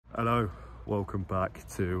Hello, welcome back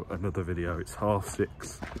to another video. It's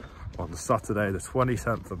 6:30 on Saturday the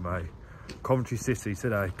 27th of May. Coventry City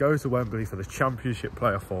today goes to Wembley for the Championship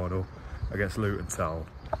player final against Luton Town.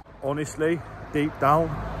 Honestly, deep down,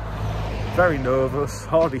 very nervous,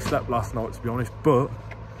 hardly slept last night to be honest, but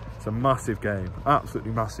it's a massive game,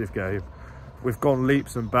 absolutely massive game. We've gone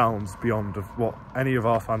leaps and bounds beyond of what any of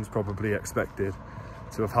our fans probably expected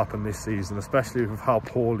to have happened this season, especially with how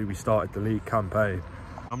poorly we started the league campaign.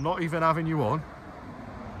 I'm not even having you on.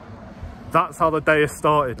 That's how the day has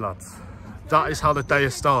started, lads. That is how the day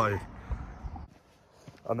has started.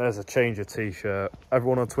 And there's a change of t-shirt.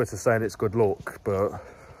 Everyone on Twitter saying it's good luck, but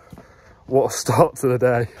what a start to the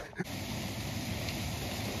day.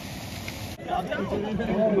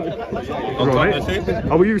 Right.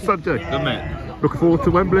 How are you, Sanjay? Good, mate. Looking forward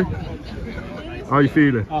to Wembley? How are you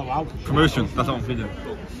feeling? Oh, wow. Promotion, that's what I'm feeling.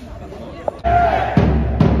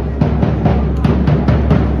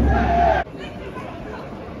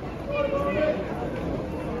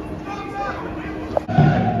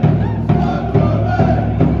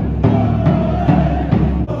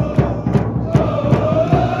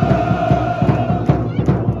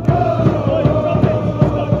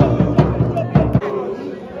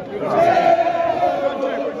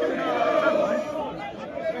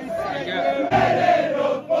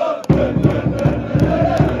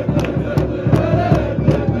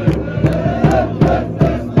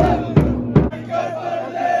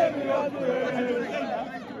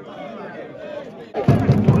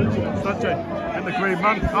 In the green,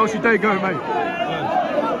 man. How's your day going, mate?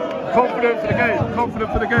 Yeah. Confident for the game.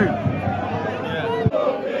 Confident for the game.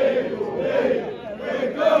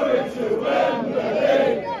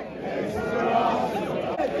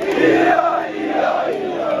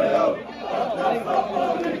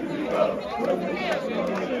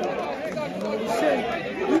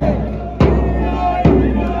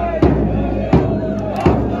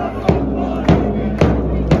 We're going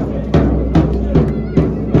to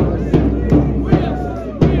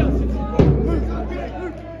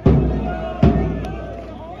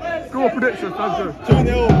Score prediction, Sanjo.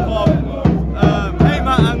 2-0 from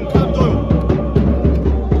Matt and Doyle.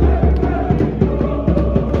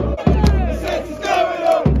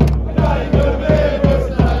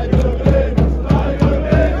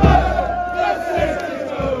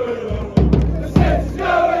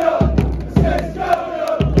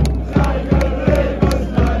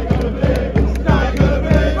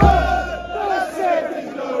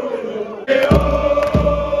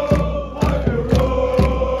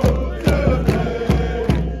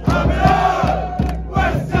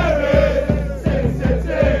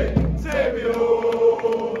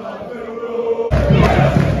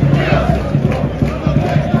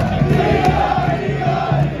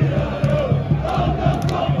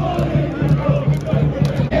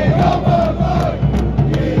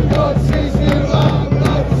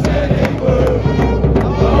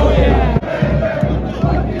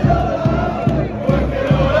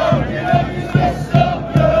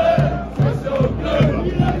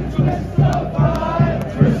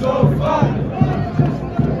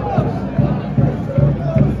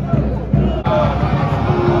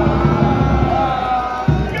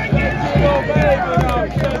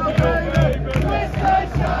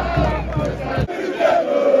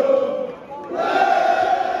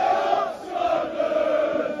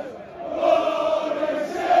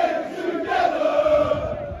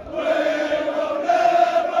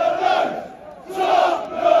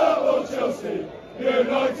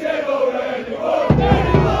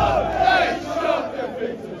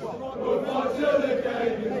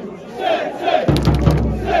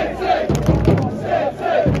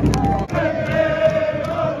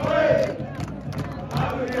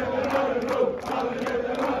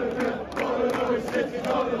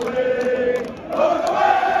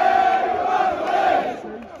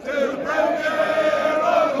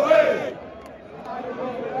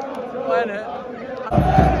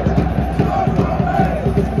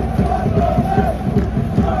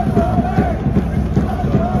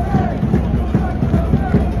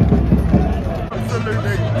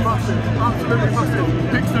 Absolutely massive.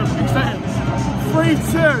 Big seconds.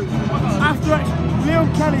 3-2 after Leon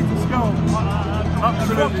Kelly to score.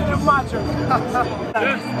 Absolutely. What can imagine?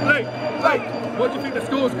 Yes, Blake, what do you think the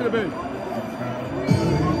score's going to be?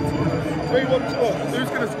 3-1 to what? Who's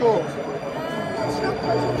going to score?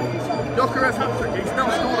 Jokeres hat-trick. He's now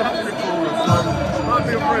scored a hat-trick for us, so that'd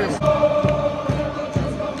be unreal.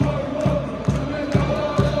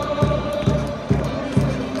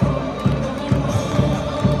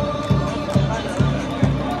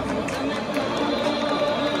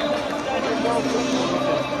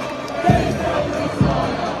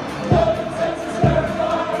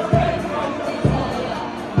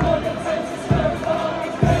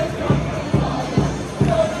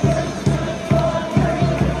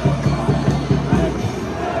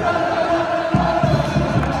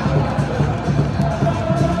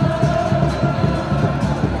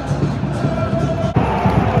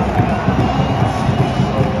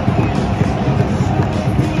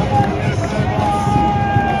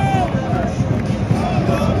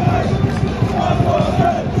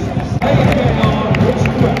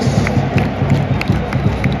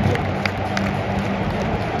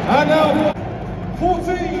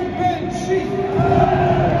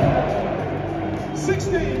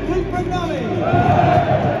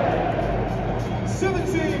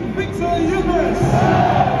 Peter Eucharist.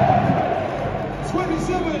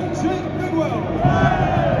 27, Jake Bidwell.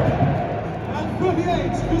 And 38,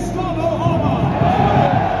 Gustavo Harmer.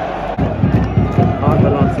 And the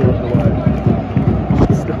lads are underway.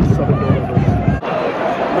 Still 7 goals.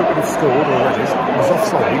 Luton have scored already. It was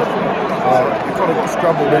offside. He kind of got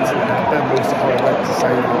scrambled into it and then moves to high leg to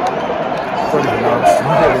save it. Brilliant, lads.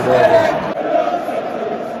 Really nervous.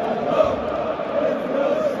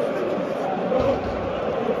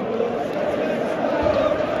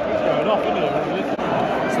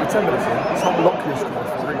 So 10 minutes in, Tom Lockyer scored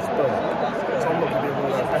for Reece Bell. Tom Lockyer being one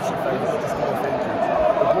of their best defenders, just come off injured.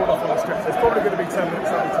 The ball off on the stretch. There's probably going to be 10 minutes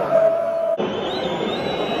every time.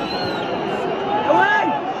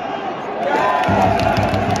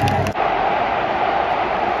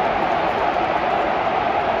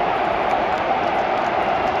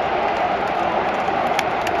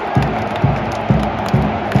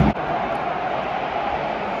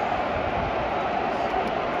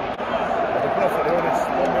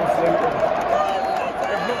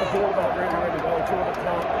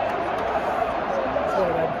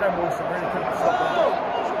 Ben Wilson really couldn't stop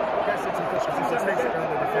that. Gets it to Christensen, so takes it around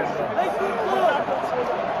the defender.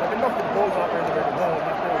 They've been knocking the balls out really, really well, and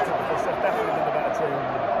that built up. They've definitely been the better team.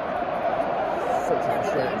 Such a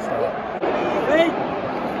frustrating start.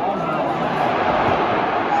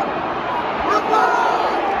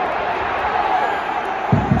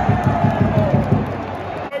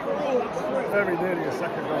 Very nearly a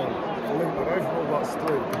second goal for Luton. Overall, that's 3,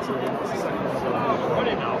 considering that's the second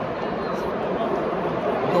goal.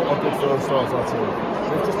 Not a good first half at all.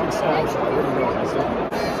 They've just been slouched at really well.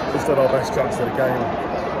 Just had our best chance of the game.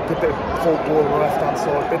 Good bit of full ball on the left hand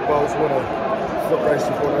side. Bidwell's won a foot race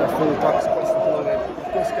with one of their full backs across the ball in.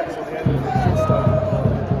 Gus gets on the end of it just over.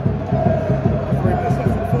 3 minutes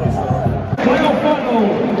left for the first half. Playoff final.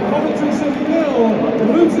 Coventry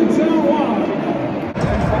 7-0. Luton 2-1.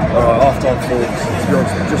 Half-time thoughts, to be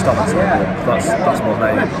honest, just haven't scored. That's my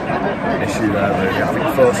main issue there, really. I think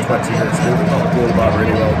the first 20 minutes, we got the ball about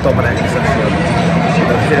really well, dominating essentially.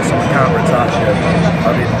 Pierce on the counter-attack.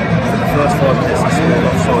 I mean, in the first 5 minutes, they scored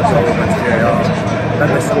offside goal against VAR. Then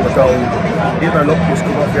they scored a goal. Even though Lockyer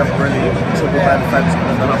come off, we haven't really troubled their defence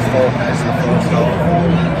in the last 4 minutes of the first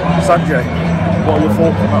half. Sanjay, what are your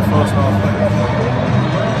thoughts on that first half?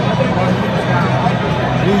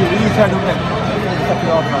 You turned on them.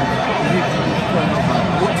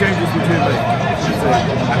 What changes would you make?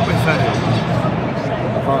 With Sanjay?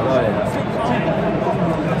 I can't lie.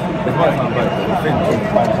 It might sound bad, but I think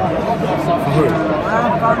For who?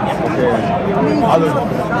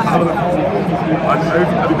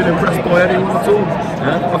 Have you been impressed by anyone at all?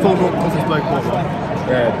 yeah? I thought not Coffee's played well.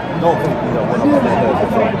 Yeah, not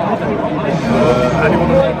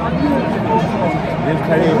Anyone else? Didn't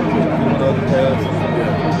play one of the other players.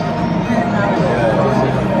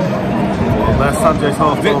 There's Sanjay's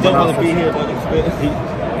half Don't time. want to be here, don't expect.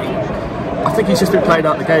 I think he's just been playing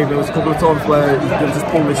out the game. There was a couple of times where he was just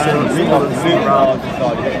pulling his shirt around.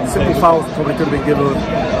 Simple fouls probably could have been given.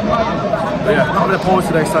 But yeah, not having a point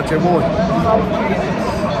today, Sanjay. Why?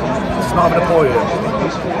 Just not having a point.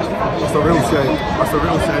 That's a real shame. That's a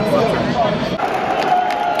real shame, Sanjay.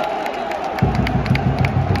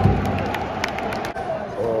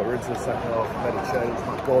 Into the second half, made a change.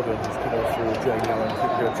 Matt Gordon has come on for Jane Allen. I think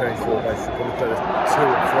we're going to change formation. Probably play this 2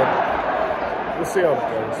 up front. We'll see how it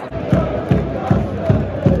goes.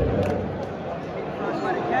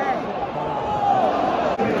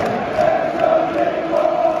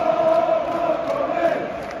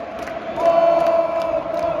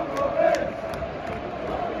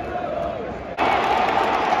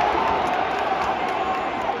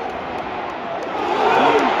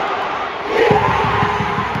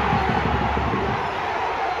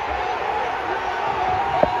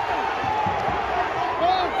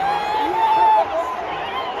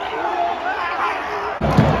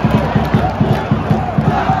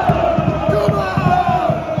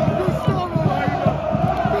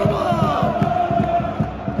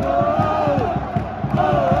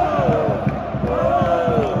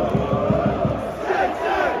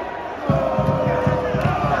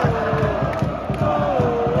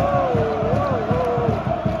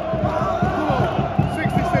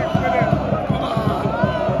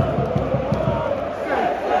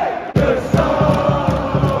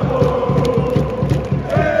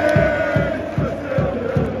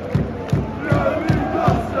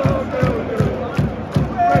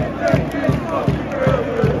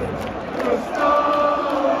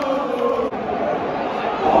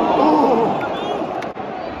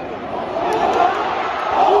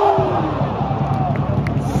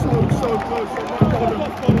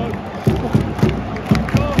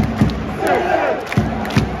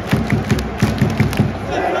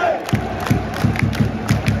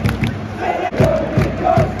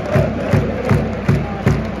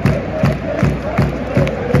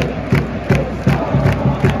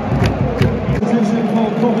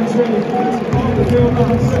 midfield,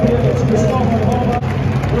 number 78, Gustavo Harbour,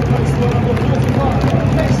 replaced by number 45,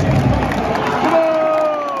 Casey Martin.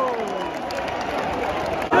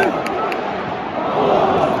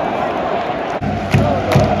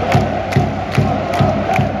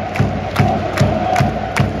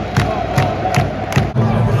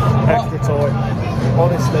 Extra time.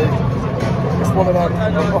 Honestly, it's one of them.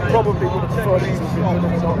 I probably would have preferred it to be done in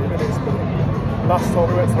 90 minutes, but last time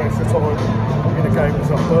we went to extra time in a game was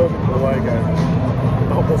a Birmingham away game.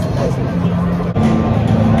 That wasn't pleasant.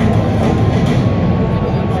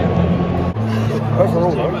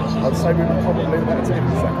 Overall though, I'd say we were probably the better team in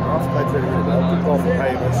the second half. Played really, really well. Good goal from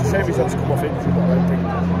Hamer. It's a shame he's had to come off injury, but I don't think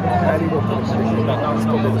anyone could have predicted that. That's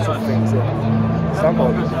probably the tough thing to stand by.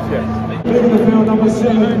 Yeah. In the field, number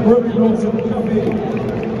 7, Ruby Lawson, Coventry.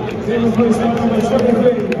 Team replaced by number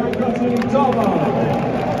 23, Coventry, Dama.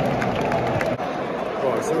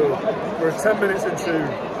 Right, so we're 10 minutes into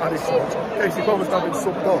added time. Casey Palmer's now been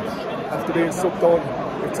subbed on after being subbed on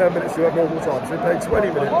with 10 minutes to have normal time. So he played 20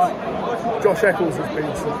 minutes. Josh Eccles has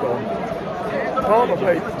been subbed on. Palmer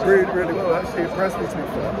played really, really well. Actually impressed me, to be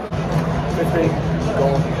fair. 15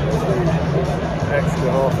 gone. Extra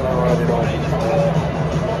half an hour added on.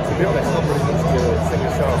 To be honest, not really much to sing a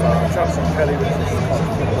shout about. Chapson Kelly was just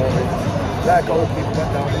constant morning. Their goalkeeper went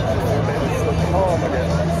down into the middle and subbed Palmer again.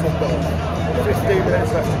 Subbed on. 15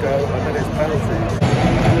 minutes left to go, and then it's penalties.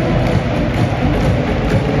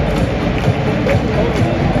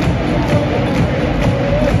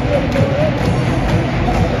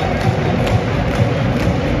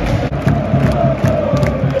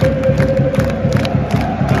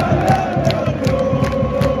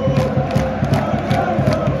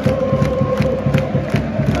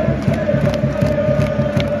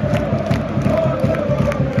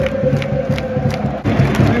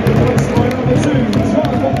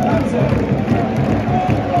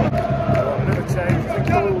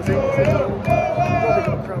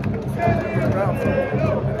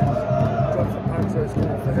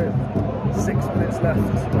 For him. 6 minutes left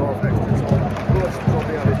of extra time. Rush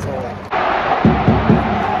probably added time.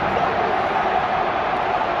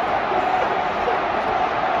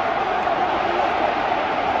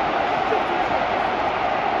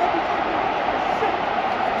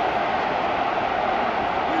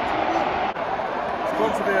 It's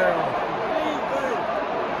gone to the air.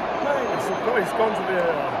 It's gone to the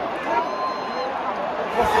air.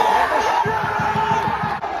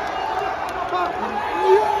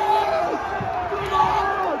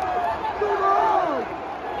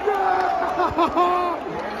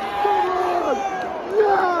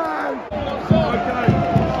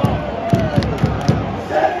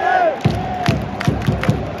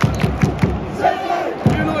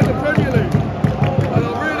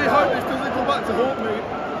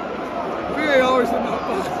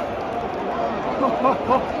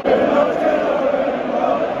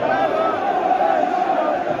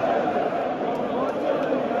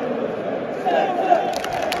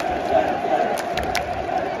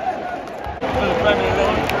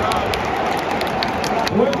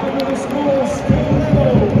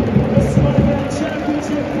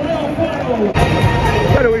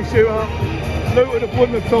 Penalty shootout. Luton have won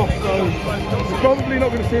the toss, so we're probably not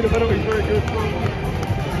going to see the penalty very good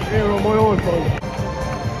here on my iPhone.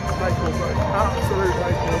 Absolute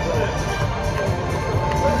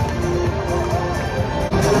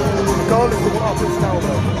regardless of what happens now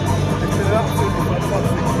though, it's been an absolutely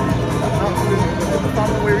fantastic season. Absolutely, the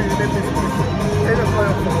fact that we're even in this position in a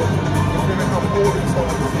playoff final has been an important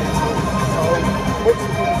time. So much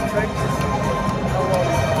of what has changed is how well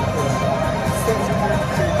it's happened. Such a good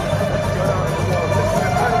team to go down in the world.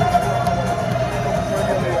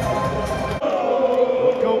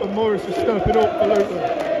 Colton Morris is stepping up for Luton.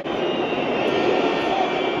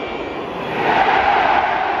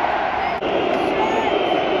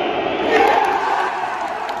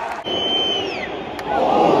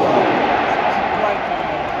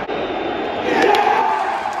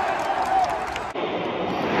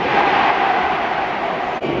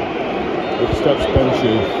 Steps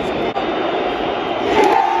benches.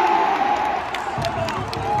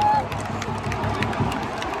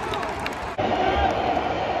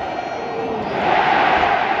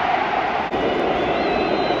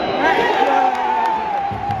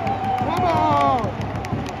 Come on!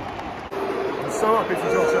 I'm so happy for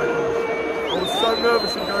Josh Eccles. I was so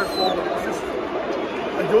nervous in going forward. It was just a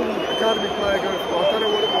young academy player going forward. I don't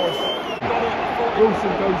know what it was.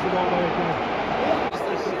 Wilson goes the right way again.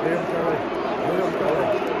 Liam Kelly.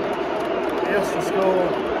 He has to score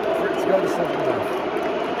for it to go to 7 now.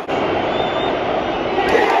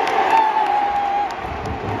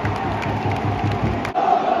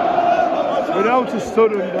 We now to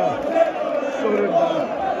surrender. Surrender.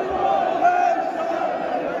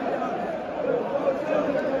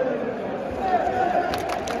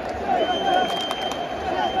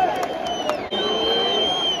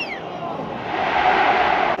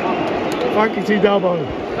 Thank you to Dabo.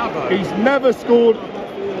 He's never scored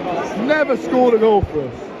a goal for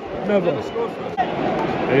us. Never.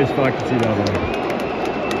 Here's thank you to Dabo.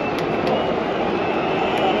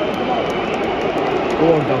 Go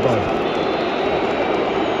on, Dabo.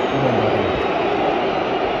 Come on, Dabo.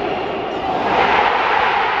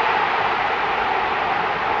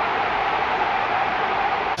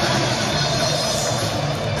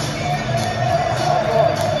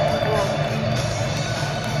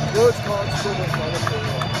 Words can't score us like this.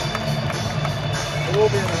 There will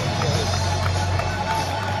be an answer.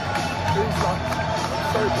 These lads are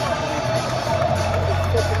so bad. It's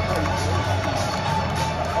fucking amazing.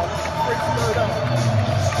 I'm freaking no doubt.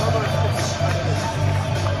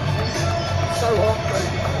 So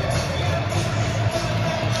heartbreaking.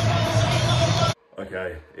 Okay,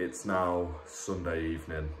 it's now Sunday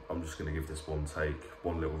evening. I'm just going to give this one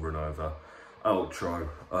little run over. Outro.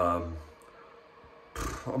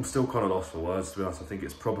 I'm still kind of lost for words, to be honest. I think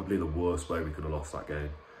it's probably the worst way we could have lost that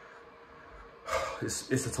game.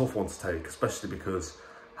 It's a tough one to take, especially because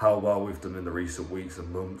how well we've done in the recent weeks and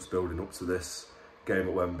months building up to this game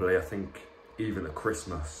at Wembley. I think even at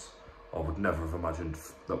Christmas, I would never have imagined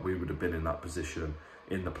that we would have been in that position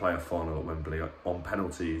in the playoff final at Wembley on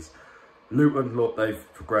penalties. Luton, look, they've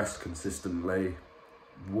progressed consistently,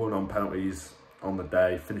 won on penalties on the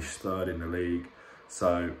day, finished third in the league.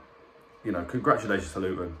 So, you know, congratulations to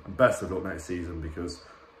Luton and best of luck next season, because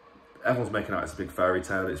everyone's making out it's a big fairy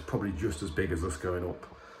tale. It's probably just as big as us going up,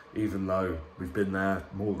 even though we've been there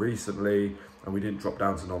more recently and we didn't drop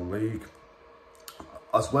down to non-league.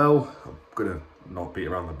 As well, I'm going to not beat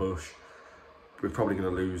around the bush. We're probably going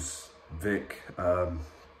to lose Vic.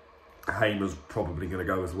 Hamer's probably going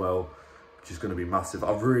to go as well, which is going to be massive.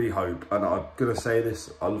 I really hope, and I'm going to say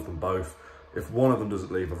this, I love them both. If one of them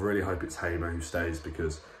doesn't leave, I really hope it's Hamer who stays,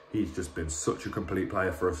 because he's just been such a complete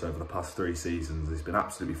player for us over the past 3 seasons. He's been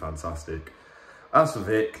absolutely fantastic. As for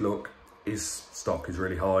Vic, look, his stock is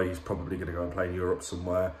really high. He's probably going to go and play in Europe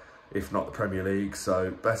somewhere, if not the Premier League. So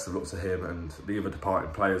best of luck to him and the other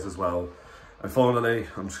departing players as well. And finally,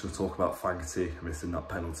 I'm just going to talk about Fankerty missing that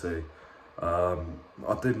penalty. I'm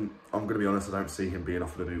going to be honest, I don't see him being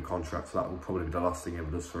offered a new contract. So that will probably be the last thing he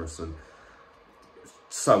ever does for us. And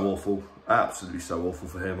so awful, absolutely so awful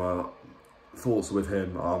for him. Thoughts with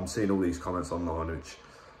him. I'm seeing all these comments online which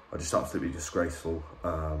are just absolutely disgraceful,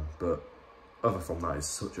 but other from that, it's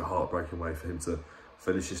such a heartbreaking way for him to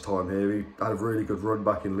finish his time here. He had a really good run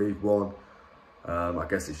back in League One. I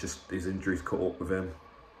guess it's just his injuries caught up with him.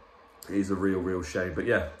 It's a real shame. But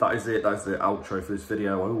yeah, that is it. That's the outro for this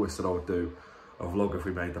video. I always said I would do a vlog if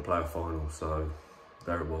we made the playoff final, so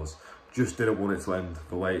there it was. Just didn't want it to end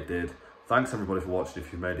the way it did. Thanks everybody for watching.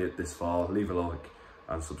 If you made it this far, leave a like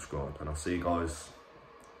and subscribe, and I'll see you guys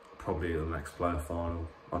probably at the next playoff final.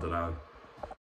 I don't know.